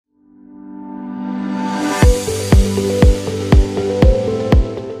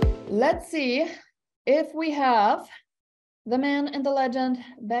let's see if we have the man and the legend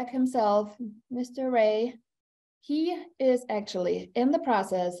back himself, Mr. Ray. He is actually in the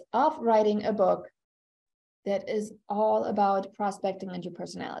process of writing a book that is all about prospecting and your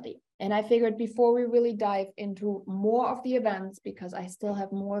personality. And I figured before we really dive into more of the events, because I still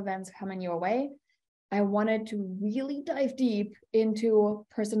have more events coming your way, I wanted to really dive deep into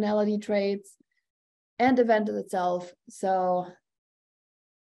personality traits and event itself. So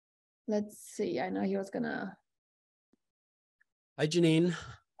let's see. I know he was gonna. Hi, Janine.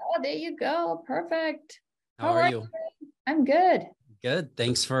 Oh, there you go. Perfect. How are you? I'm good. Good.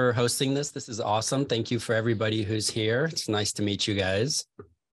 Thanks for hosting this. This is awesome. Thank you for everybody who's here. It's nice to meet you guys.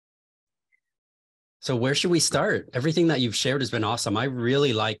 So where should we start? Everything that you've shared has been awesome. I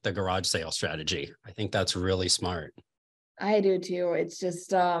really like the garage sale strategy. I think that's really smart. I do too. It's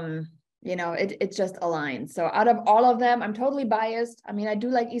just, it just aligns. So out of all of them, I'm totally biased. I mean, I do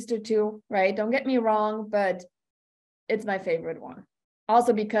like Easter too, right? Don't get me wrong, but it's my favorite one.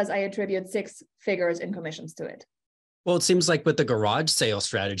 Also because I attribute 6 figures in commissions to it. Well, it seems like with the garage sale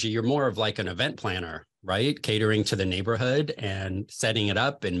strategy, you're more of like an event planner, right? Catering to the neighborhood and setting it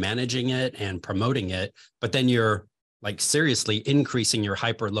up and managing it and promoting it. But then you're like seriously increasing your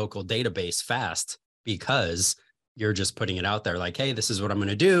hyper local database fast because you're just putting it out there like, hey, this is what I'm going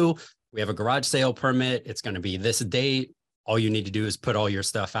to do. We have a garage sale permit. It's going to be this date. All you need to do is put all your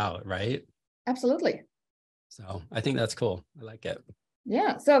stuff out, right? Absolutely. So I think that's cool. I like it.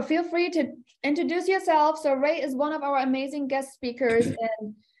 Yeah, so feel free to introduce yourself. So Ray is one of our amazing guest speakers,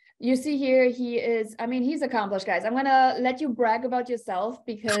 and you see here, he's accomplished, guys. I'm gonna let you brag about yourself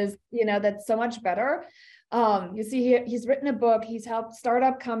because, that's so much better. You see here, he's written a book, he's helped start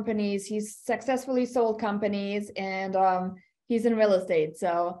up companies, he's successfully sold companies, and he's in real estate.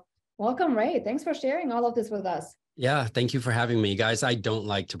 So welcome, Ray. Thanks for sharing all of this with us. Yeah, thank you for having me, guys. I don't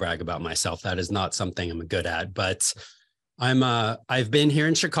like to brag about myself. That is not something I'm good at, but I've been here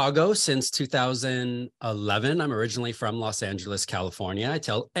in Chicago since 2011. I'm originally from Los Angeles, California. I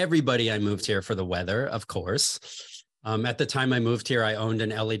tell everybody I moved here for the weather, of course. At the time I moved here, I owned an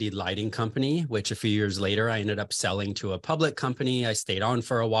LED lighting company, which a few years later, I ended up selling to a public company. I stayed on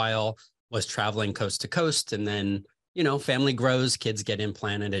for a while, was traveling coast to coast. And then, family grows, kids get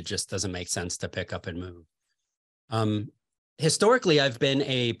implanted. It just doesn't make sense to pick up and move. Historically, I've been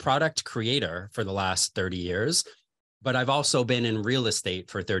a product creator for the last 30 years. But I've also been in real estate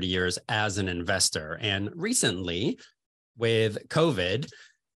for 30 years as an investor. And recently with COVID,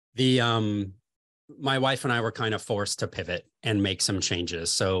 my wife and I were kind of forced to pivot and make some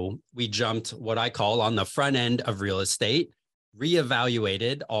changes. So we jumped what I call on the front end of real estate,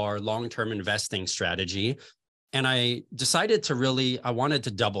 reevaluated our long-term investing strategy. And I decided I wanted to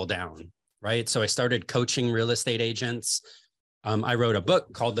double down, right? So I started coaching real estate agents. I wrote a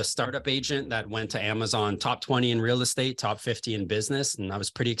book called The Startup Agent that went to Amazon top 20 in real estate, top 50 in business. And I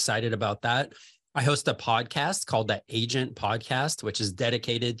was pretty excited about that. I host a podcast called the Agent Podcast, which is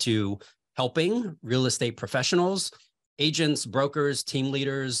dedicated to helping real estate professionals, agents, brokers, team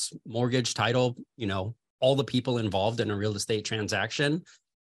leaders, mortgage, title, all the people involved in a real estate transaction,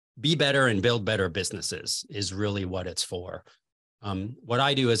 be better and build better businesses is really what it's for. What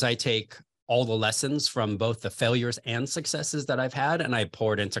I do is I take all the lessons from both the failures and successes that I've had, and I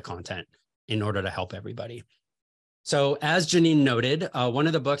pour it into content in order to help everybody. So as Janine noted, one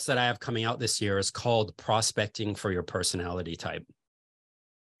of the books that I have coming out this year is called Prospecting for Your Personality Type.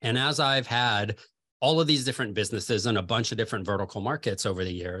 And as I've had all of these different businesses and a bunch of different vertical markets over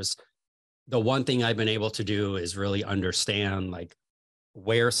the years, the one thing I've been able to do is really understand like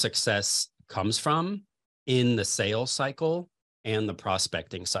where success comes from in the sales cycle and the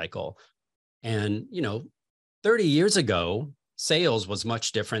prospecting cycle. And, 30 years ago, sales was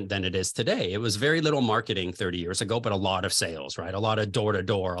much different than it is today. It was very little marketing 30 years ago, but a lot of sales, right? A lot of door to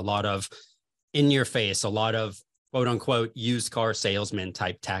door, a lot of in your face, a lot of quote unquote used car salesman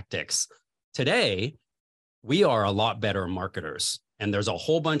type tactics. Today, we are a lot better marketers. And there's a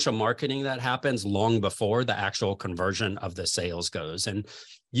whole bunch of marketing that happens long before the actual conversion of the sales goes. And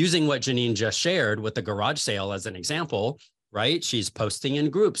using what Janine just shared with the garage sale as an example, right? She's posting in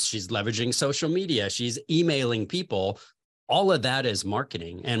groups, she's leveraging social media, she's emailing people. All of that is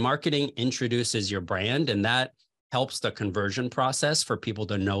marketing, and marketing introduces your brand, and that helps the conversion process for people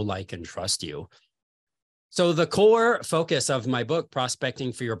to know, like, and trust you. So the core focus of my book,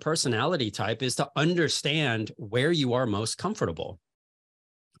 Prospecting for Your Personality Type, is to understand where you are most comfortable.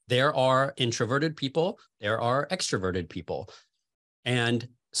 There are introverted people, there are extroverted people. And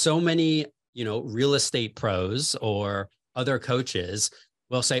so many, real estate pros or other coaches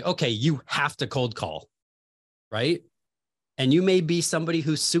will say, okay, you have to cold call, right? And you may be somebody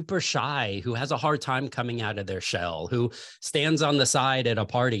who's super shy, who has a hard time coming out of their shell, who stands on the side at a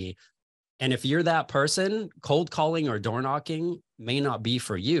party. And if you're that person, cold calling or door knocking may not be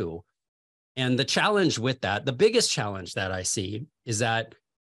for you. And the challenge with that, the biggest challenge that I see is that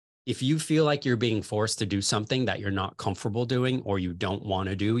if you feel like you're being forced to do something that you're not comfortable doing or you don't want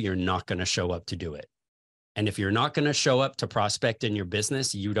to do, you're not going to show up to do it. And if you're not going to show up to prospect in your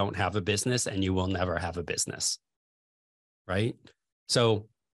business, you don't have a business and you will never have a business. Right? So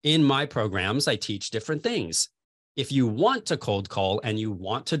in my programs, I teach different things. If you want to cold call and you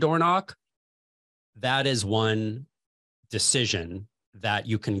want to door knock, that is one decision that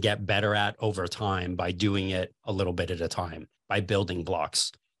you can get better at over time by doing it a little bit at a time, by building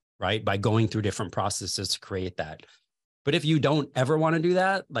blocks, right? By going through different processes to create that. But if you don't ever want to do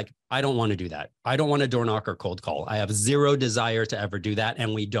that, like I don't want to do that. I don't want to door knock or cold call. I have zero desire to ever do that.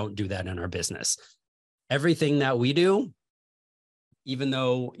 And we don't do that in our business. Everything that we do, even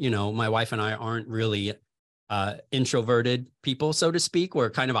though, you know, my wife and I aren't really introverted people, so to speak,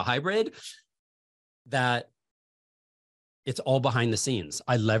 we're kind of a hybrid, that it's all behind the scenes.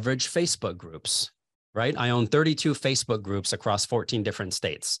 I leverage Facebook groups, right? I own 32 Facebook groups across 14 different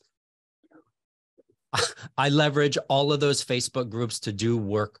states. I leverage all of those Facebook groups to do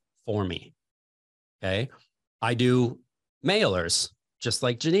work for me. Okay. I do mailers just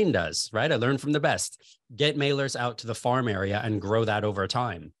like Janine does, right? I learn from the best. Get mailers out to the farm area and grow that over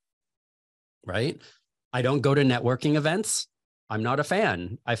time, right? I don't go to networking events. I'm not a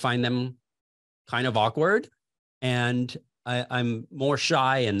fan. I find them kind of awkward, and I'm more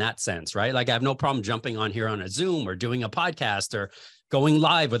shy in that sense, right? Like I have no problem jumping on here on a Zoom or doing a podcast or going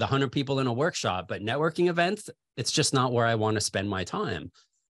live with 100 people in a workshop, but networking events, it's just not where I want to spend my time,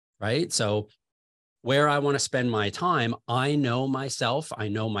 right? So where I want to spend my time, I know myself, I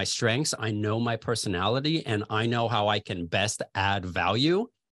know my strengths, I know my personality, and I know how I can best add value.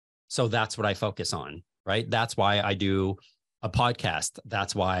 So that's what I focus on, right? That's why I do a podcast.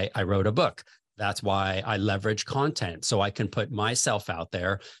 That's why I wrote a book. That's why I leverage content so I can put myself out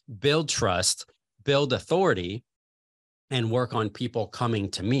there, build trust, build authority, and work on people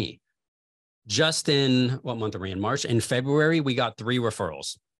coming to me. Just in, what month are we in? March? In February, we got 3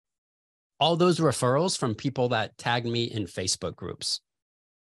 referrals. All those referrals from people that tagged me in Facebook groups.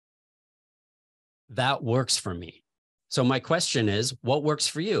 That works for me. So my question is, what works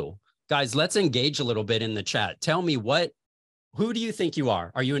for you? Guys, let's engage a little bit in the chat. Tell me who do you think you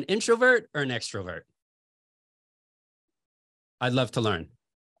are? Are you an introvert or an extrovert? I'd love to learn.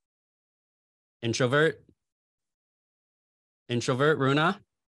 Introvert? Introvert, Runa?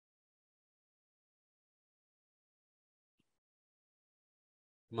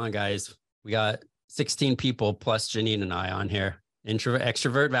 Come on, guys. We got 16 people plus Janine and I on here. Introvert,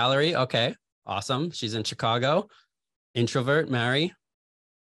 extrovert, Valerie. Okay, awesome. She's in Chicago. Introvert, Mary.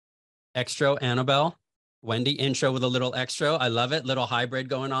 Extro, Annabelle. Wendy, intro with a little extra. I love it. Little hybrid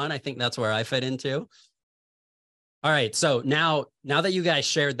going on. I think that's where I fit into. All right. So now that you guys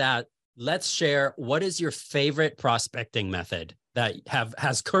shared that, let's share what is your favorite prospecting method that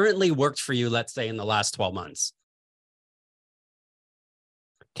has currently worked for you, let's say in the last 12 months.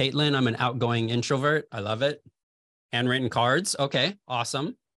 Caitlin, I'm an outgoing introvert. I love it. Handwritten cards. Okay,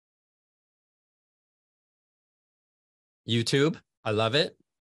 awesome. YouTube. I love it.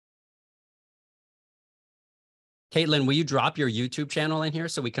 Caitlin, will you drop your YouTube channel in here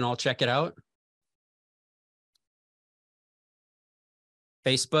so we can all check it out?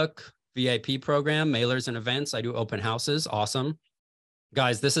 Facebook, VIP program, mailers and events. I do open houses. Awesome.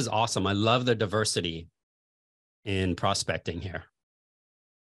 Guys, this is awesome. I love the diversity in prospecting here.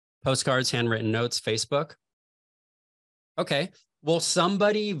 Postcards, handwritten notes, Facebook. Okay. Will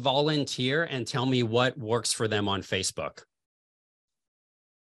somebody volunteer and tell me what works for them on Facebook?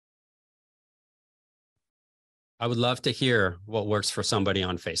 I would love to hear what works for somebody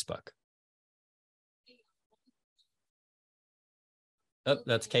on Facebook. Oh,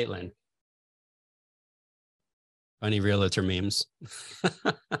 that's Caitlin. Funny realtor memes.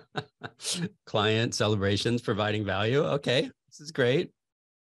 Client celebrations, providing value. Okay, this is great.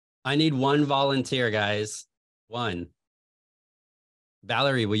 I need 1 volunteer, guys. 1.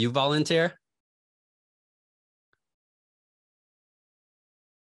 Valerie, will you volunteer?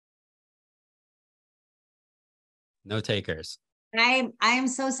 No takers. I am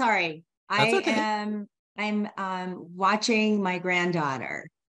so sorry. That's okay. I'm watching my granddaughter.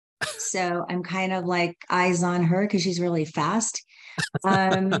 So I'm kind of like eyes on her because she's really fast.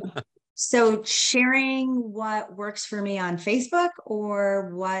 So sharing what works for me on Facebook or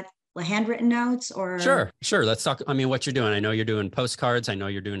what handwritten notes or Sure. Let's talk. I mean, what you're doing. I know you're doing postcards. I know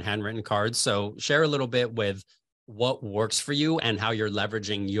you're doing handwritten cards. So share a little bit with what works for you and how you're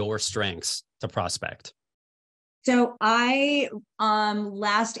leveraging your strengths to prospect. So I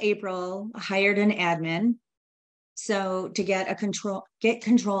last April hired an admin. So to get control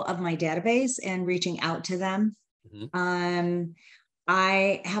of my database and reaching out to them. Mm-hmm.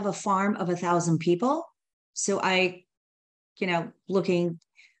 I have a farm of 1,000 people. So looking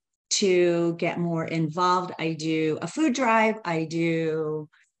to get more involved. I do a food drive. I do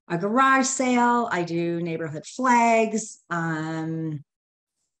a garage sale. I do neighborhood flags. Oh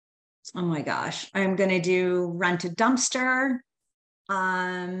my gosh. I'm going to do rent a dumpster.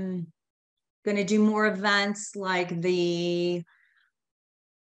 Going to do more events like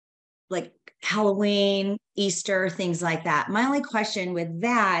Halloween, Easter, things like that. My only question with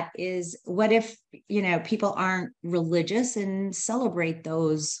that is, what if, people aren't religious and celebrate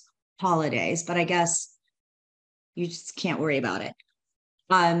those holidays? But I guess you just can't worry about it.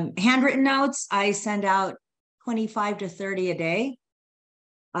 Handwritten notes, I send out 25 to 30 a day.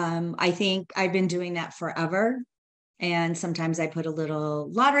 I think I've been doing that forever. And sometimes I put a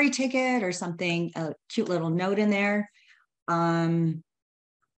little lottery ticket or something, a cute little note in there.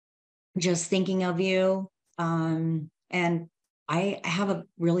 Just thinking of you. And I have a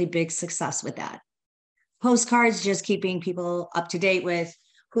really big success with that. Postcards, just keeping people up to date with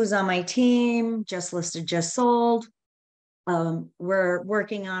who's on my team, just listed, just sold. We're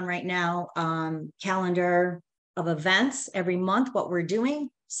working on right now, calendar of events every month, what we're doing,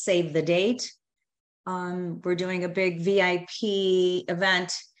 save the date. We're doing a big VIP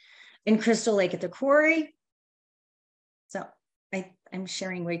event in Crystal Lake at the Quarry. So I'm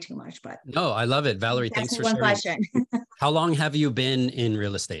sharing way too much, but no, I love it. Valerie, thanks for sharing. Question. How long have you been in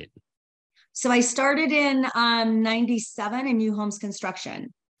real estate? So I started in 97 in new homes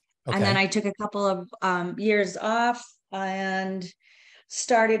construction. Okay. And then I took a couple of years off and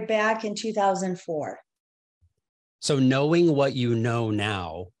started back in 2004. So knowing what you know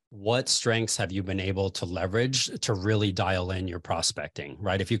now, what strengths have you been able to leverage to really dial in your prospecting,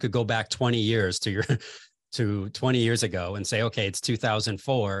 right? If you could go back 20 years to 20 years ago and say, okay, it's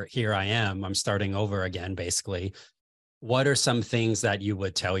 2004, here I am, I'm starting over again, basically. What are some things that you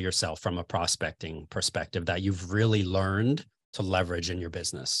would tell yourself from a prospecting perspective that you've really learned to leverage in your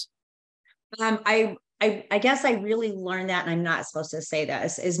business? I guess I really learned that, and I'm not supposed to say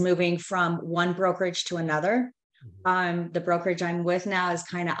this, is moving from one brokerage to another. The brokerage I'm with now is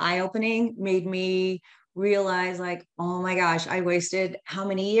kind of eye-opening, made me realize like, oh my gosh, I wasted how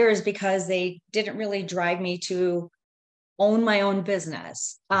many years because they didn't really drive me to own my own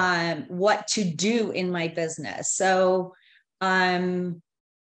business, what to do in my business. So hiring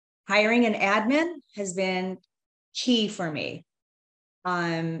an admin has been key for me.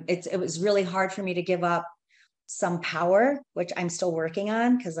 It was really hard for me to give up some power, which I'm still working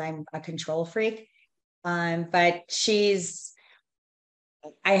on because I'm a control freak. But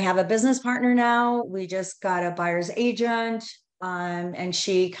I have a business partner now. We just got a buyer's agent, and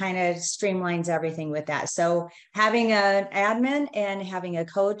she kind of streamlines everything with that. So having an admin and having a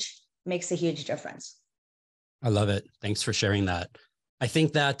coach makes a huge difference. I love it. Thanks for sharing that. I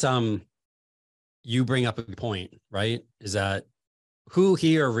think that you bring up a good point, right? Is that who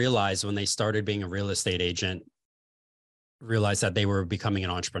here realized when they started being a real estate agent, realized that they were becoming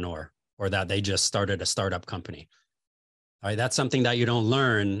an entrepreneur or that they just started a startup company? All right, that's something that you don't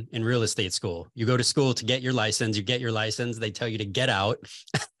learn in real estate school. You go to school to get your license, you get your license, they tell you to get out,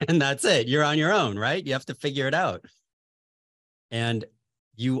 and that's it. You're on your own, right? You have to figure it out. And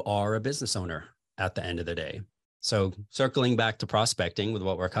you are a business owner at the end of the day. So circling back to prospecting with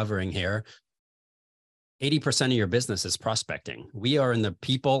what we're covering here, 80% of your business is prospecting. We are in the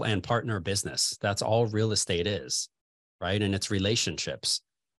people and partner business. That's all real estate is, right? And it's relationships.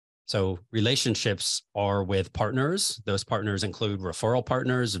 So relationships are with partners. Those partners include referral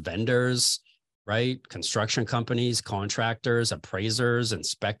partners, vendors, right? Construction companies, contractors, appraisers,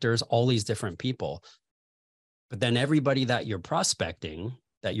 inspectors, all these different people. But then everybody that you're prospecting,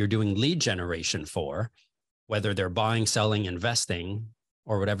 that you're doing lead generation for, whether they're buying, selling, investing,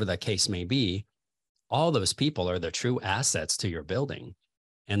 or whatever the case may be, all those people are the true assets to your building.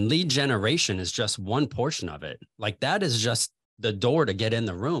 And lead generation is just one portion of it. Like that is just the door to get in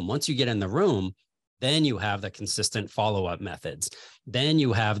the room. Once you get in the room, then you have the consistent follow-up methods. Then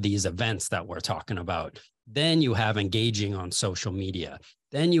you have these events that we're talking about. Then you have engaging on social media.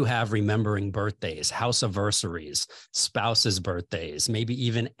 Then you have remembering birthdays, house anniversaries, spouses' birthdays, maybe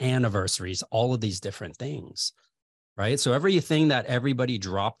even anniversaries, all of these different things, right? So everything that everybody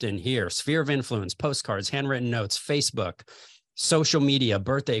dropped in here, sphere of influence, postcards, handwritten notes, Facebook, social media,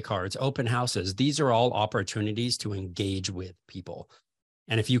 birthday cards, open houses, these are all opportunities to engage with people.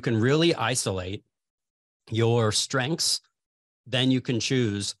 And if you can really isolate your strengths, then you can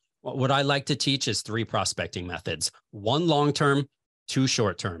choose. What I like to teach is 3 prospecting methods: 1 long-term, 2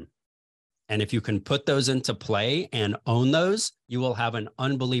 short-term. And if you can put those into play and own those, you will have an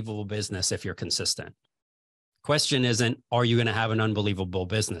unbelievable business if you're consistent. Question isn't, are you going to have an unbelievable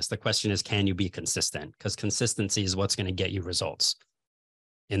business? The question is, can you be consistent? Because consistency is what's going to get you results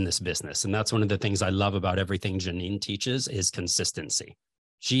in this business. And that's one of the things I love about everything Janine teaches is consistency.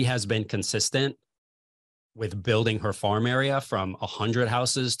 She has been consistent with building her farm area from 100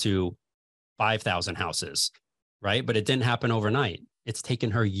 houses to 5,000 houses, right? But it didn't happen overnight. It's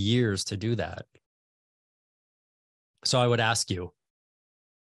taken her years to do that. So I would ask you,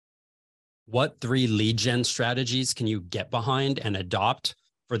 what 3 lead gen strategies can you get behind and adopt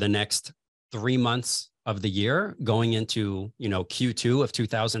for the next 3 months of the year going into, Q2 of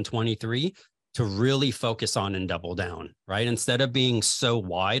 2023 to really focus on and double down, right? Instead of being so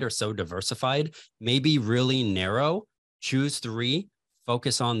wide or so diversified, maybe really narrow, choose 3,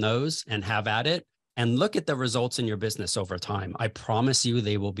 focus on those and have at it, and look at the results in your business over time. I promise you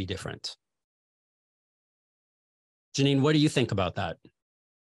they will be different. Janine, what do you think about that?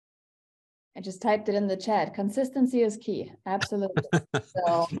 I just typed it in the chat. Consistency is key. Absolutely.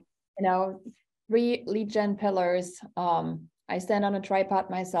 So, 3 lead gen pillars. I stand on a tripod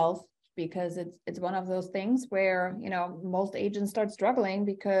myself because it's one of those things where, most agents start struggling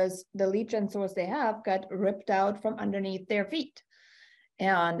because the lead gen source they have got ripped out from underneath their feet.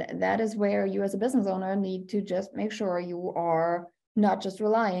 And that is where you as a business owner need to just make sure you are not just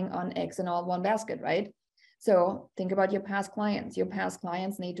relying on eggs in all one basket, right? So think about your past clients. Your past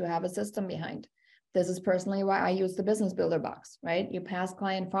clients need to have a system behind. This is personally why I use the business builder box, right? Your past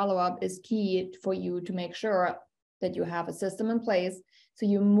client follow-up is key for you to make sure that you have a system in place so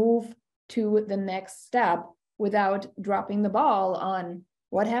you move to the next step without dropping the ball on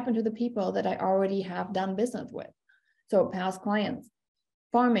what happened to the people that I already have done business with. So past clients.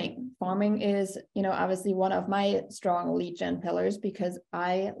 Farming is, obviously one of my strong lead gen pillars because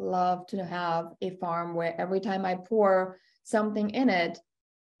I love to have a farm where every time I pour something in it,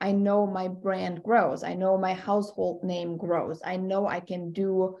 I know my brand grows. I know my household name grows. I know I can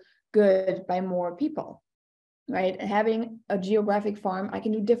do good by more people, right? Having a geographic farm, I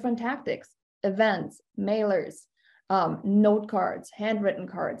can do different tactics, events, mailers, note cards, handwritten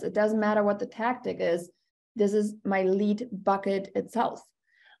cards. It doesn't matter what the tactic is. This is my lead bucket itself.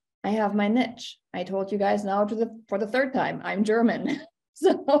 I have my niche. I told you guys now for the 3rd time, I'm German.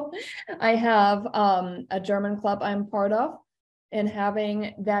 So I have a German club I'm part of, and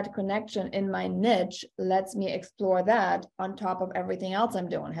having that connection in my niche lets me explore that on top of everything else I'm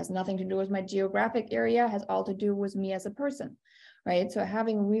doing. It has nothing to do with my geographic area, has all to do with me as a person, right? So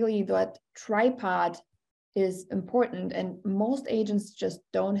having really that tripod is important, and most agents just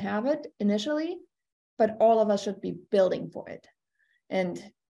don't have it initially, but all of us should be building for it. And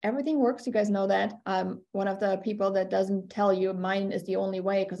everything works. You guys know that. I'm one of the people that doesn't tell you mine is the only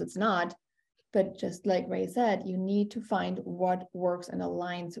way, because it's not. But just like Ray said, you need to find what works and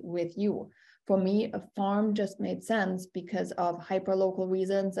aligns with you. For me, a farm just made sense because of hyper-local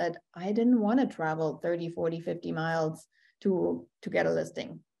reasons that I didn't want to travel 30, 40, 50 miles to get a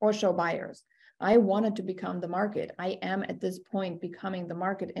listing or show buyers. I wanted to become the market. I am at this point becoming the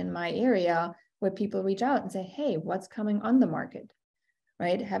market in my area where people reach out and say, hey, what's coming on the market?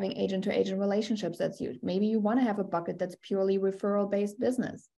 Right? Having agent-to-agent relationships, that's huge. Maybe you want to have a bucket that's purely referral-based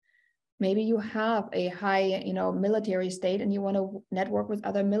business. Maybe you have a high, military state and you want to network with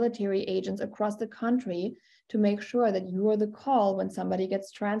other military agents across the country to make sure that you are the call when somebody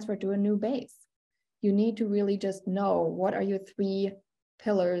gets transferred to a new base. You need to really just know what are your 3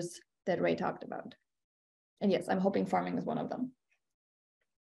 pillars that Ray talked about. And yes, I'm hoping farming is one of them.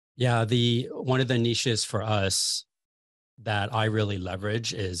 Yeah, one of the niches for us that I really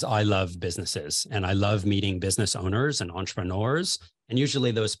leverage is I love businesses and I love meeting business owners and entrepreneurs. And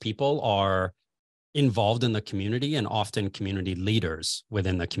usually those people are involved in the community and often community leaders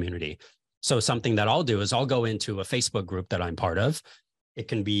within the community. So something that I'll do is I'll go into a Facebook group that I'm part of. It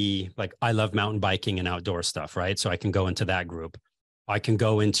can be like, I love mountain biking and outdoor stuff, right? So I can go into that group. I can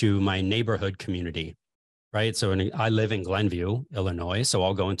go into my neighborhood community, right? So I live in Glenview, Illinois. So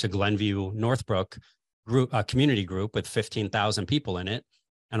I'll go into Glenview, Northbrook group, a community group with 15,000 people in it.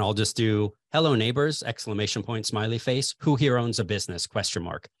 And I'll just do hello neighbors, exclamation point, smiley face, who here owns a business, question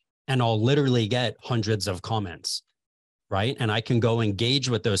mark. And I'll literally get hundreds of comments, right? And I can go engage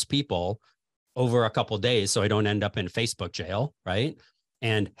with those people over a couple of days so I don't end up in Facebook jail, right?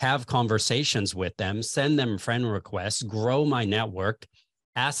 And have conversations with them, send them friend requests, grow my network,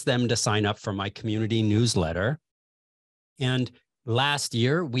 ask them to sign up for my community newsletter. And Last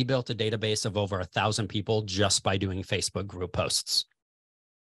year, we built a database of over 1,000 people just by doing Facebook group posts,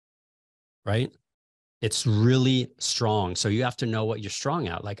 right? It's really strong. So you have to know what you're strong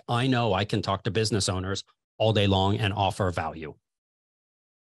at. Like, I know I can talk to business owners all day long and offer value,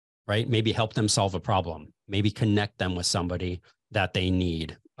 right? Maybe help them solve a problem, maybe connect them with somebody that they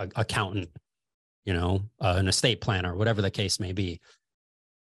need, an accountant, an estate planner, whatever the case may be.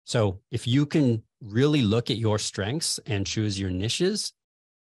 So if you can really look at your strengths and choose your niches,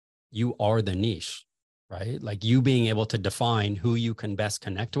 you are the niche, right? Like, you being able to define who you can best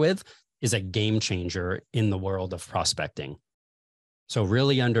connect with is a game changer in the world of prospecting. So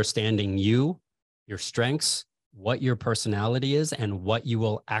really understanding you, your strengths, what your personality is, and what you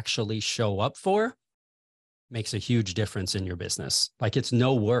will actually show up for makes a huge difference in your business. Like, it's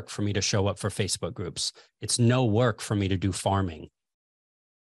no work for me to show up for Facebook groups. It's no work for me to do farming.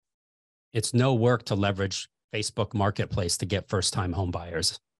 It's no work to leverage Facebook Marketplace to get first-time home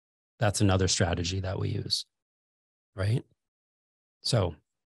buyers. That's another strategy that we use, right? So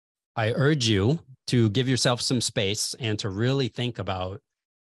I urge you to give yourself some space and to really think about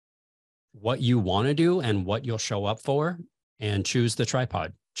what you want to do and what you'll show up for, and choose the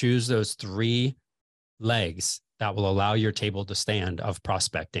tripod. Choose those 3 legs that will allow your table to stand of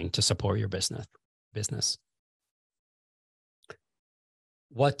prospecting to support your business.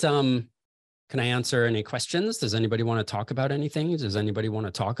 What, can I answer any questions? Does anybody want to talk about anything? Does anybody want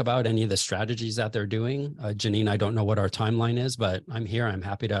to talk about any of the strategies that they're doing? Janine, I don't know what our timeline is, but I'm here. I'm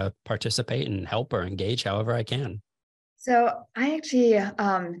happy to participate and help or engage however I can. So I actually,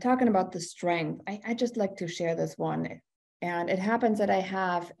 talking about the strength, I just like to share this one. And it happens that I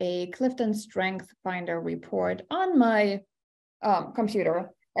have a Clifton Strength Finder report on my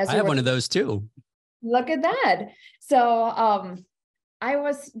computer. I have one of those too. Look at that. So I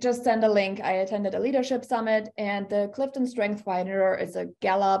was just sent a link. I attended a leadership summit, and the Clifton Strength Finder is a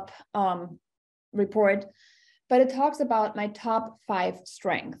Gallup report, but it talks about my top 5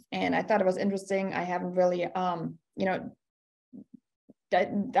 strengths. And I thought it was interesting. I haven't really,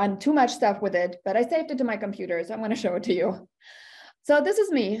 done too much stuff with it, but I saved it to my computer, so I'm going to show it to you. So this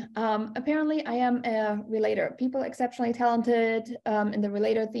is me. Apparently, I am a relator. People exceptionally talented in the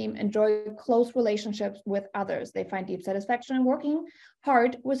relator theme enjoy close relationships with others. They find deep satisfaction in working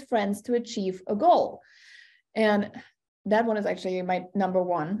hard with friends to achieve a goal. And that one is actually my number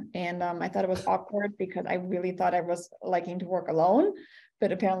 1. And I thought it was awkward because I really thought I was liking to work alone,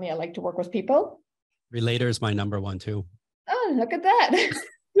 but apparently I like to work with people. Relator is my number 1 too. Oh, look at that.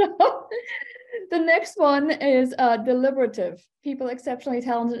 So, the next one is deliberative. People exceptionally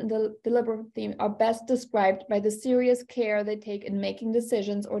talented in the deliberative theme are best described by the serious care they take in making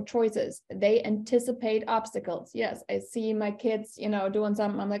decisions or choices. They anticipate obstacles. Yes, I see my kids, doing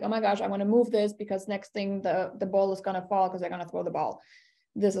something. I'm like, oh my gosh, I want to move this because next thing the ball is going to fall because they're going to throw the ball.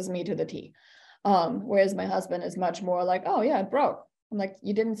 This is me to the T. Whereas my husband is much more like, oh yeah, it broke. I'm like,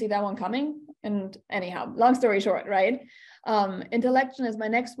 you didn't see that one coming? And anyhow, long story short, right? Intellection is my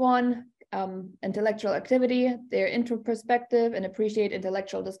next one. Intellectual activity. They're introspective and appreciate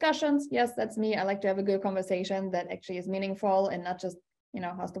intellectual discussions. Yes, that's me. I like to have a good conversation that actually is meaningful and not just,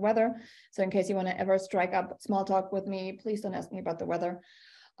 how's the weather? So in case you want to ever strike up small talk with me, please don't ask me about the weather.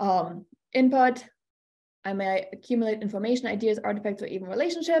 Input. I may accumulate information, ideas, artifacts, or even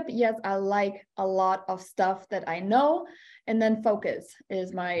relationship. Yes, I like a lot of stuff that I know. And then focus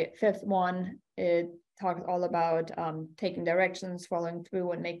is my 5th one. It talks all about taking directions, following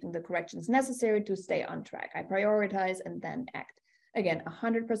through, and making the corrections necessary to stay on track. I prioritize and then act. Again,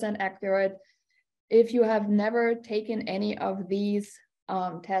 100% accurate. If you have never taken any of these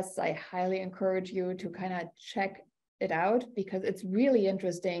tests, I highly encourage you to kind of check it out, because it's really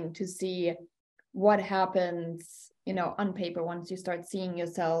interesting to see what happens, on paper once you start seeing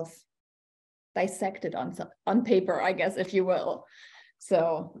yourself dissected on paper, I guess, if you will.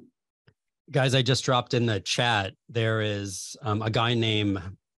 So, guys, I just dropped in the chat. There is a guy named,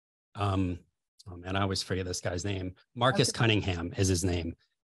 oh man, I always forget this guy's name. Marcus Cunningham is his name.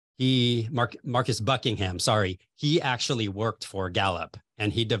 Marcus Buckingham, sorry. He actually worked for Gallup,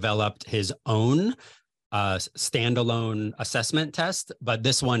 and he developed his own standalone assessment test, but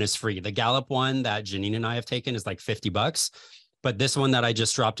this one is free. The Gallup one that Janine and I have taken is like $50, but this one that I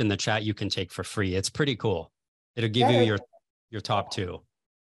just dropped in the chat, you can take for free. It's pretty cool. It'll give you your top 2.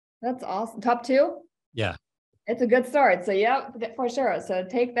 That's awesome. Top 2? Yeah. It's a good start. So yeah, for sure. So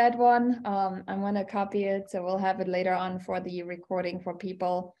take that one. I'm going to copy it. So we'll have it later on for the recording for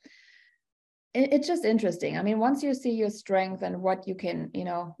people. It's just interesting. I mean, once you see your strength and what you can,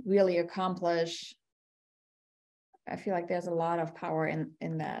 really accomplish, I feel like there's a lot of power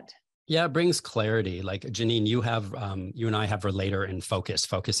in that. Yeah, it brings clarity. Like Janine, you and I have relator in focus.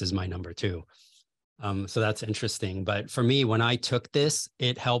 Focus is my number 2. So that's interesting. But for me, when I took this,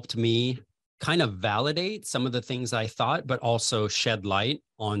 it helped me kind of validate some of the things I thought, but also shed light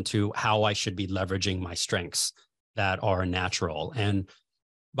onto how I should be leveraging my strengths that are natural. And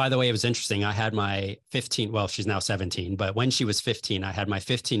by the way, it was interesting. I had my 15, well, she's now 17, but when she was 15, I had my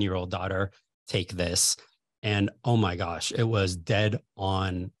 15-year-old daughter take this. And oh my gosh, it was dead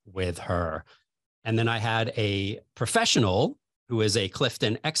on with her. And then I had a professional who is a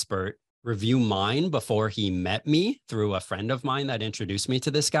Clifton expert review mine before he met me through a friend of mine that introduced me to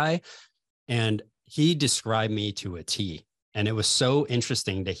this guy. And he described me to a T. And it was so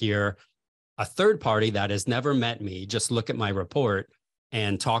interesting to hear a third party that has never met me just look at my report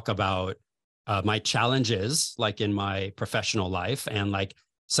and talk about my challenges, like in my professional life, and like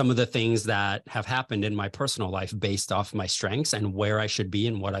some of the things that have happened in my personal life based off my strengths and where I should be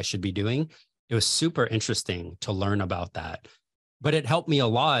and what I should be doing. It was super interesting to learn about that. But it helped me a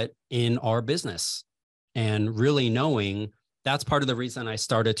lot in our business, and really knowing that's part of the reason I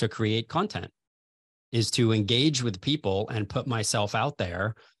started to create content, is to engage with people and put myself out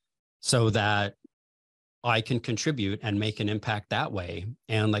there so that I can contribute and make an impact that way.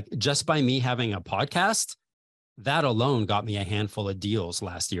 And like just by me having a podcast, that alone got me a handful of deals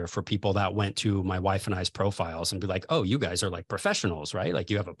last year for people that went to my wife and I's profiles and be like, oh, you guys are like professionals, right?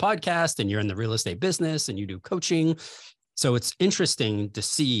 Like you have a podcast and you're in the real estate business and you do coaching. So it's interesting to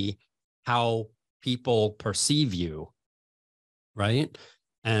see how people perceive you, right?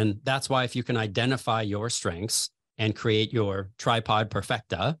 And that's why if you can identify your strengths and create your tripod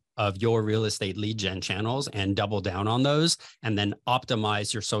perfecta of your real estate lead gen channels and double down on those, and then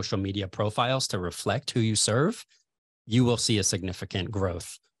optimize your social media profiles to reflect who you serve, you will see a significant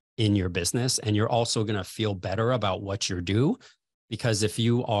growth in your business. And you're also going to feel better about what you do, because if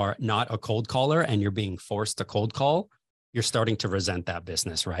you are not a cold caller and you're being forced to cold call, you're starting to resent that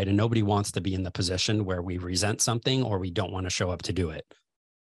business, right? And nobody wants to be in the position where we resent something or we don't want to show up to do it.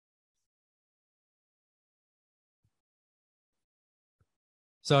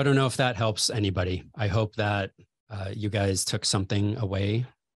 So I don't know if that helps anybody. I hope that you guys took something away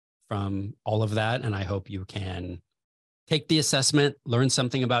from all of that. And I hope you can take the assessment, learn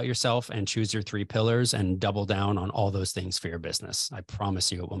something about yourself, and choose your 3 pillars and double down on all those things for your business. I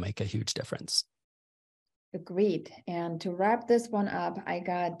promise you it will make a huge difference. Agreed. And to wrap this one up, I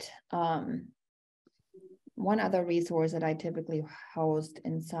got one other resource that I typically host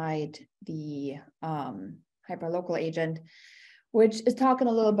inside the hyperlocal agent, which is talking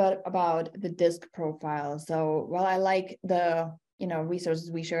a little bit about the DISC profile. So while I like the resources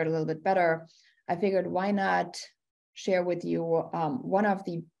we shared a little bit better, I figured why not share with you one of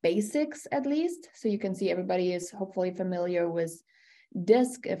the basics at least, so you can see everybody is hopefully familiar with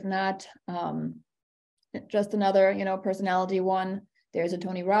DISC. If not, just another personality one. There's a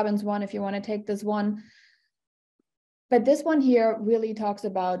Tony Robbins one if you want to take this one. But this one here really talks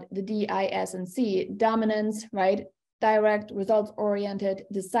about the D, I, S, and C. Dominance, right? Direct, results-oriented,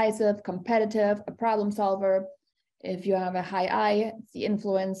 decisive, competitive, a problem solver. If you have a high I, it's the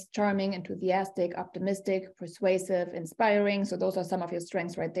influence, charming, enthusiastic, optimistic, persuasive, inspiring. So those are some of your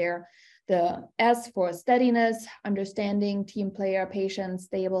strengths right there. The S for steadiness, understanding, team player, patient,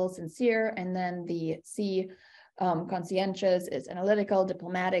 stable, sincere. And then the C, conscientious, is analytical,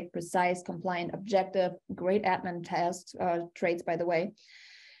 diplomatic, precise, compliant, objective, great admin tasks, traits, by the way.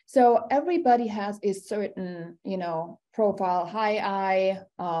 So everybody has a certain, profile, high I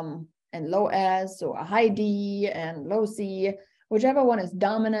and low S, or a high D and low C, whichever one is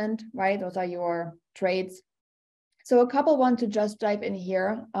dominant, right? Those are your traits. So a couple want to just dive in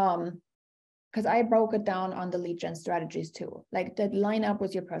here, because I broke it down on the lead gen strategies too, like that line up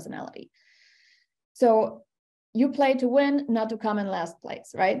with your personality. So you play to win, not to come in last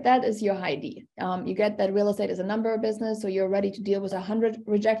place, right? That is your high D. You get that real estate is a number business, so you're ready to deal with 100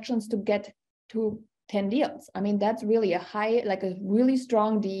 rejections to get to 10 deals. I mean, that's really a high, like a really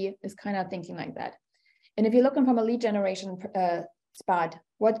strong D is kind of thinking like that. And if you're looking from a lead generation spot,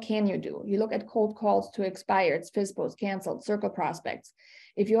 what can you do? You look at cold calls to expired, FISPOs, canceled, circle prospects.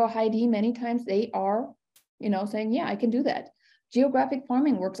 If you're high D, many times they are, saying, yeah, I can do that. Geographic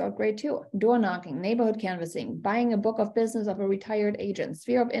farming works out great too. Door knocking, neighborhood canvassing, buying a book of business of a retired agent,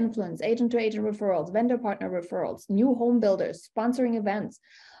 sphere of influence, agent-to-agent referrals, vendor partner referrals, new home builders, sponsoring events,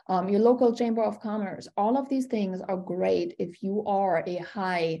 your local chamber of commerce. All of these things are great if you are a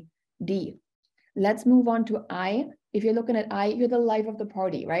high D. Let's move on to I. If you're looking at I, you're the life of the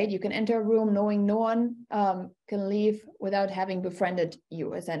party, right? You can enter a room knowing no one can leave without having befriended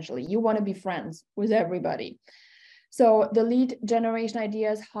you, essentially. You want to be friends with everybody. So the lead generation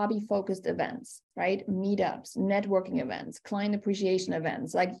ideas, hobby-focused events, right? Meetups, networking events, client appreciation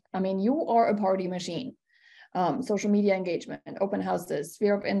events. Like, I mean, you are a party machine. Social media engagement, open houses,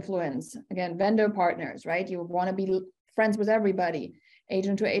 sphere of influence, again, vendor partners, right? You want to be friends with everybody,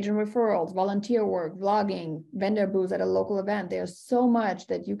 agent to agent referrals, volunteer work, vlogging, vendor booths at a local event. There's so much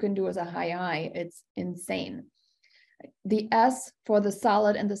that you can do as a high I. It's insane. The S for the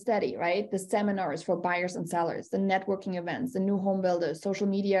solid and the steady, right? The seminars for buyers and sellers, the networking events, the new home builders, social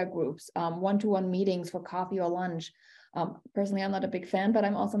media groups, one-to-one meetings for coffee or lunch. Personally, I'm not a big fan, but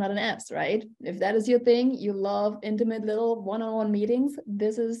I'm also not an S, right? If that is your thing, you love intimate little one-on-one meetings,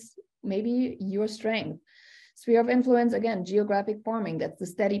 this is maybe your strength. Sphere of influence, again, geographic farming, that's the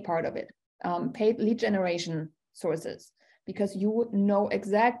steady part of it. Paid lead generation sources, because you know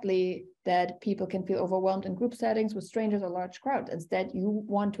exactly that people can feel overwhelmed in group settings with strangers or large crowds. Instead, you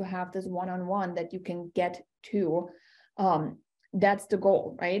want to have this one-on-one that you can get to. That's the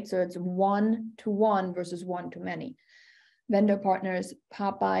goal, right? So it's one-to-one versus one-to-many. Vendor partners,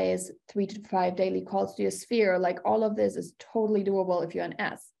 pop-bys, 3 to 5 daily calls to your sphere, like all of this is totally doable if you're an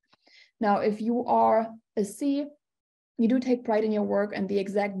S. Now, if you are a C, you do take pride in your work and the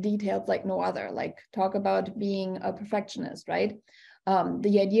exact details like no other, like talk about being a perfectionist, right?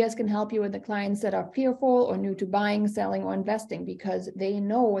 The ideas can help you with the clients that are fearful or new to buying, selling, or investing, because they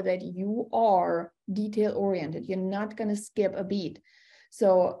know that you are detail oriented. You're not going to skip a beat.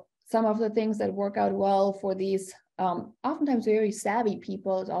 So some of the things that work out well for these oftentimes very savvy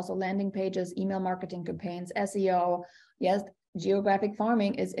people is also landing pages, email marketing campaigns, SEO. Yes, geographic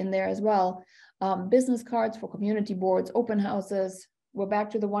farming is in there as well. Business cards for community boards, open houses. We're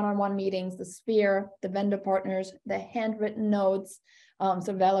back to the one-on-one meetings, the sphere, the vendor partners, the handwritten notes.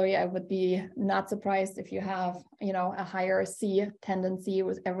 So Valerie, I would be not surprised if you have, a higher C tendency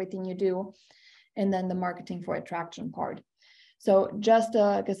with everything you do. And then the marketing for attraction part. So just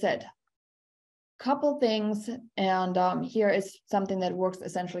like I said, couple things, and here is something that works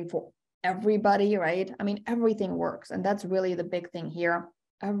essentially for everybody, right? I mean, everything works, and that's really the big thing here.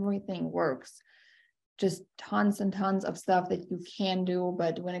 Everything works. Just tons and tons of stuff that you can do,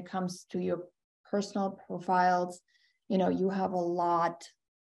 but when it comes to your personal profiles, you have a lot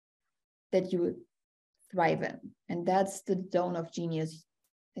that you thrive in, and that's the zone of genius.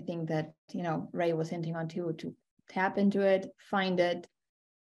 I think that, Ray was hinting on too, to tap into it, find it,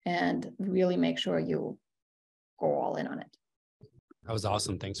 and really make sure you go all in on it. That was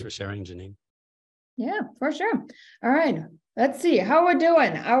awesome. Thanks for sharing, Janine. Yeah, for sure. All right. Let's see how we're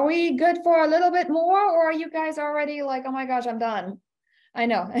doing. Are we good for a little bit more, or are you guys already like, oh my gosh, I'm done? I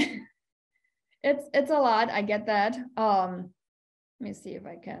know. It's a lot. I get that. Let me see if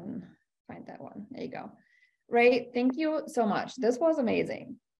I can find that one. There you go. Ray, thank you so much. This was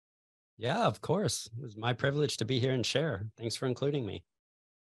amazing. Yeah, of course. It was my privilege to be here and share. Thanks for including me.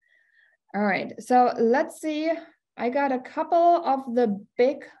 All right, so let's see. I got a couple of the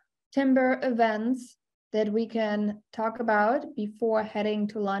big timber events that we can talk about before heading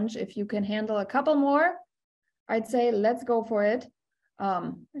to lunch. If you can handle a couple more, I'd say let's go for it.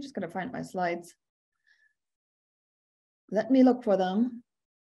 I'm just gonna find my slides. Let me look for them,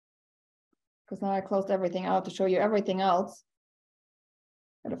 because now I closed everything out to show you everything else.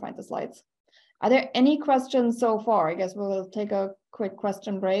 Gotta find the slides. Are there any questions so far? I guess we'll take a quick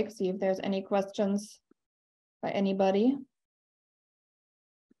question break, see if there's any questions by anybody.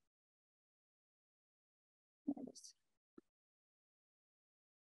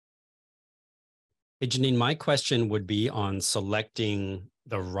 Hey, Janine, my question would be on selecting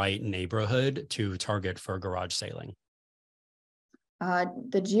the right neighborhood to target for garage sailing.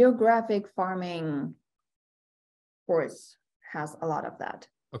 The geographic farming course has a lot of that.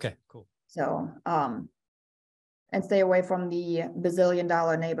 Okay, cool. So, and stay away from the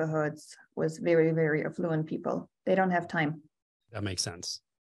bazillion-dollar neighborhoods with very, very affluent people. They don't have time. That makes sense.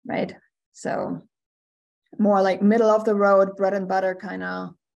 Right? So more like middle of the road, bread and butter kind of,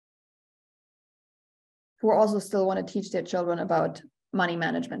 who also still want to teach their children about money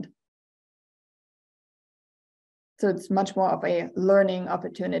management. So it's much more of a learning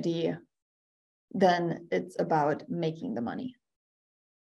opportunity than it's about making the money.